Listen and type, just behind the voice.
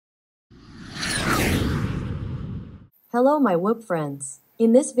Hello my whoop friends.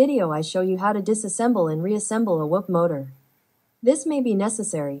 In this video I show you how to disassemble and reassemble a whoop motor. This may be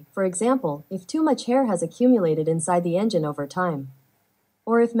necessary, for example, if too much hair has accumulated inside the engine over time.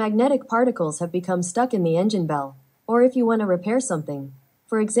 Or if magnetic particles have become stuck in the engine bell. Or if you want to repair something.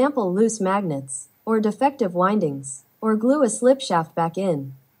 For example, loose magnets. Or defective windings. Or glue a slip shaft back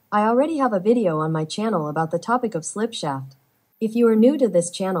in. I already have a video on my channel about the topic of slip shaft. If you are new to this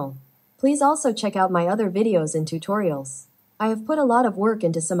channel, please also check out my other videos and tutorials. I have put a lot of work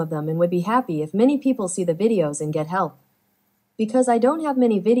into some of them and would be happy if many people see the videos and get help. Because I don't have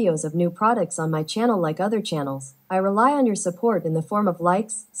many videos of new products on my channel like other channels, I rely on your support in the form of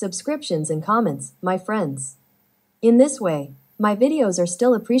likes, subscriptions and comments, my friends. In this way, my videos are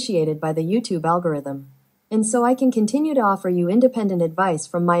still appreciated by the YouTube algorithm. And so I can continue to offer you independent advice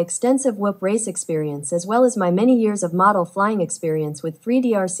from my extensive whoop race experience as well as my many years of model flying experience with 3D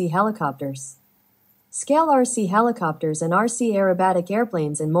RC helicopters, scale RC helicopters and RC aerobatic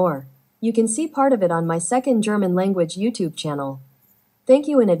airplanes and more. You can see part of it on my second German language YouTube channel. Thank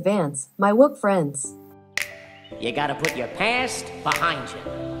you in advance, my whoop friends. You gotta put your past behind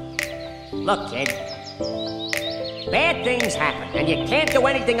you. Look, kid. Bad things happen, and you can't do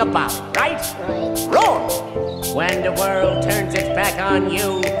anything about it, right? Wrong! When the world turns its back on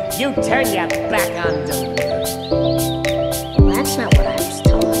you, you turn your back on the world. Well, that's not what I was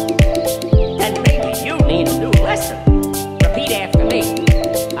told. Then maybe you need a new lesson. Repeat after me.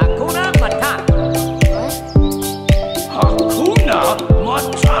 Hakuna Matata. What? Hakuna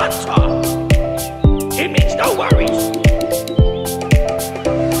Matata. It means no worries.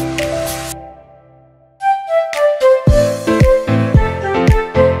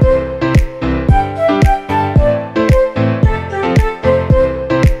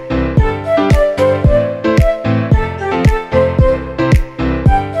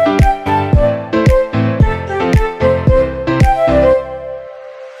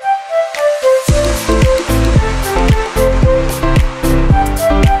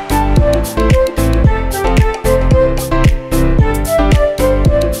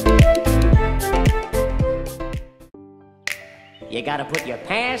 You gotta put your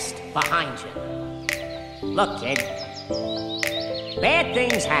past behind you. Look, kid. Bad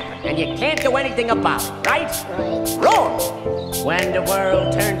things happen, and you can't do anything about it, right? Wrong! When the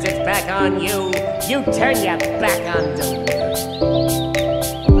world turns its back on you, you turn your back on the world.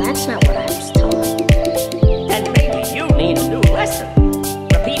 Well, that's not what I was told. Then maybe you need a new lesson.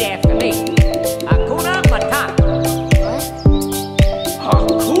 Repeat after me. Hakuna Matata. What?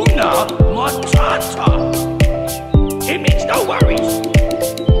 Hakuna Matata. It means no worries.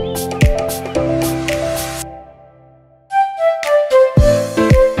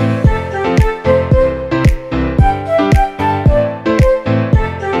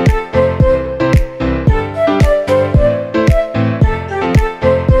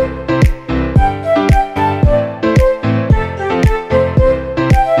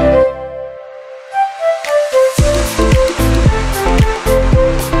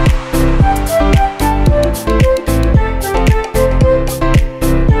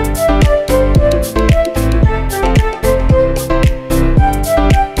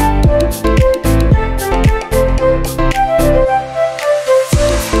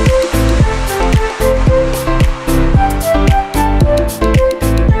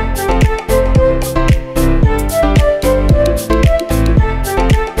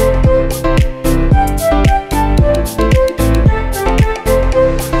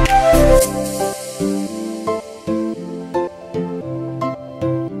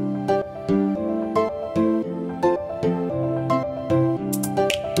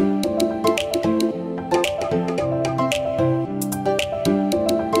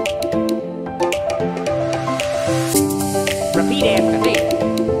 Repeat after me.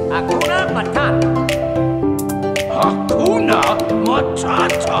 Hakuna Matata. Hakuna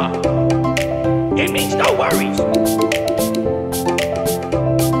Matata. It means no worries.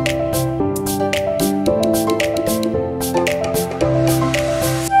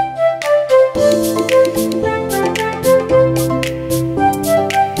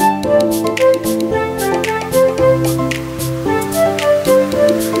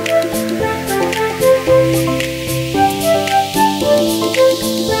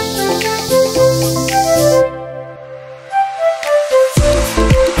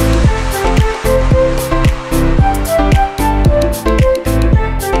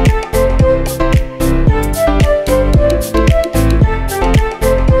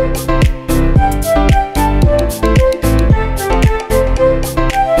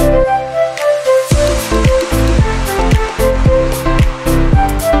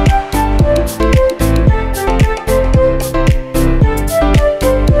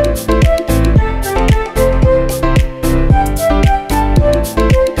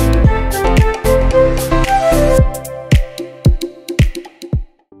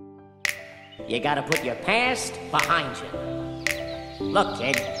 You gotta put your past behind you. Look,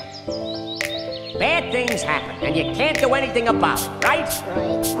 kid. Bad things happen, and you can't do anything about it, right?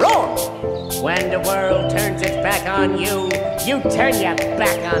 Wrong! When the world turns its back on you, you turn your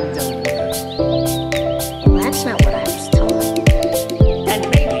back on the world. Well, that's not what I was told. Then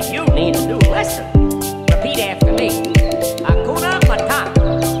maybe you need a new lesson. Repeat after me. Hakuna Matata.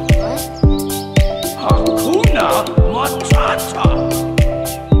 What? Hakuna Matata.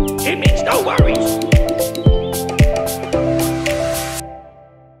 It means no worries.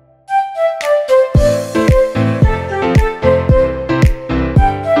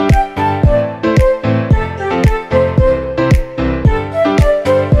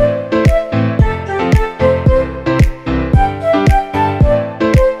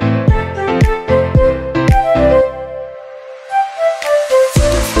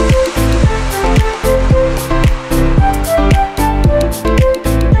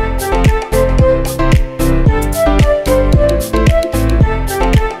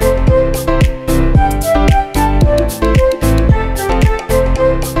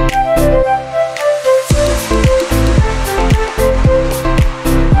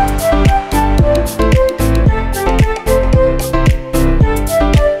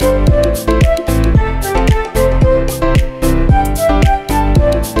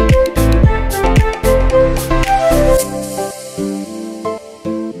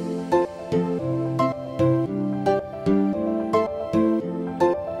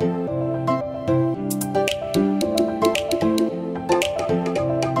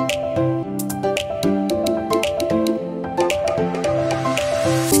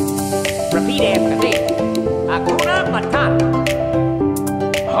 Repeat after me. Hakuna Matata.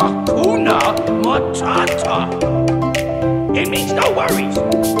 Hakuna Matata. It means no worries.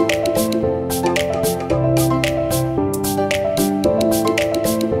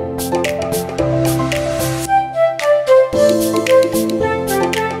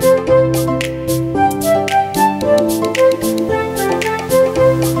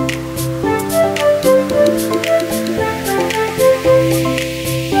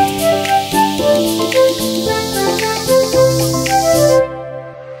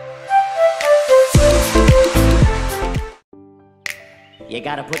 You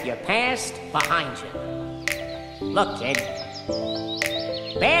gotta put your past behind you. Look, kid.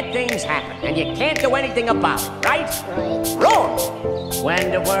 Bad things happen, and you can't do anything about it, right? Wrong!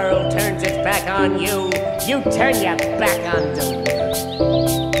 When the world turns its back on you, you turn your back on the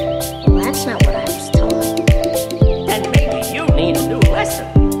world. Well, that's not what I was told. Then maybe you need a new lesson.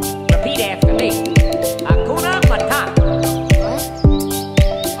 Repeat after me. Hakuna Matata. What?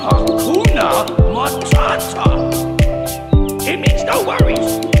 Hakuna Matata. It means no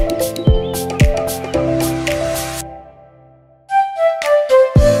worries.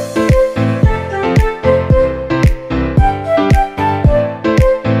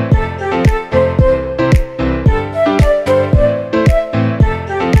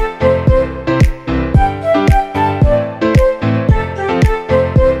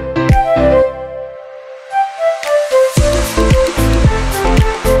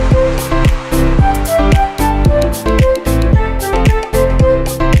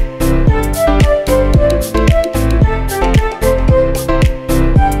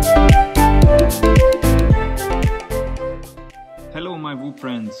 Hello my Whoop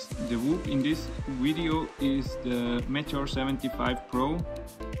friends, the Whoop in this video is the Meteor 75 Pro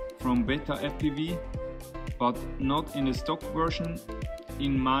from Beta FPV, but not in the stock version,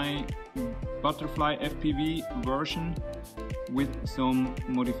 in my Butterfly FPV version with some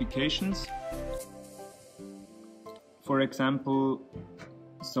modifications. For example,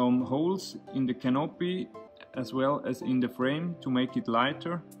 some holes in the canopy as well as in the frame to make it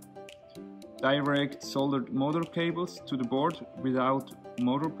lighter. Direct soldered motor cables to the board without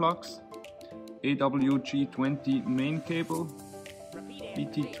motor plugs, AWG20 main cable,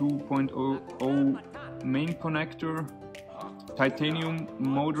 BT 2.0 main connector, titanium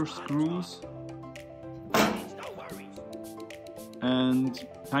motor screws, and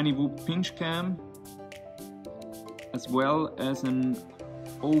tiny Whoop pinch cam, as well as an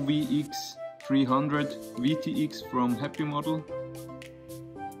OVX300 VTX from Happy Model.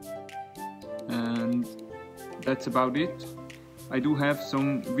 And that's about it. I do have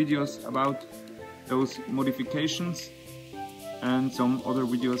some videos about those modifications and some other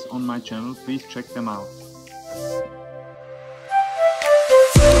videos on my channel. Please check them out.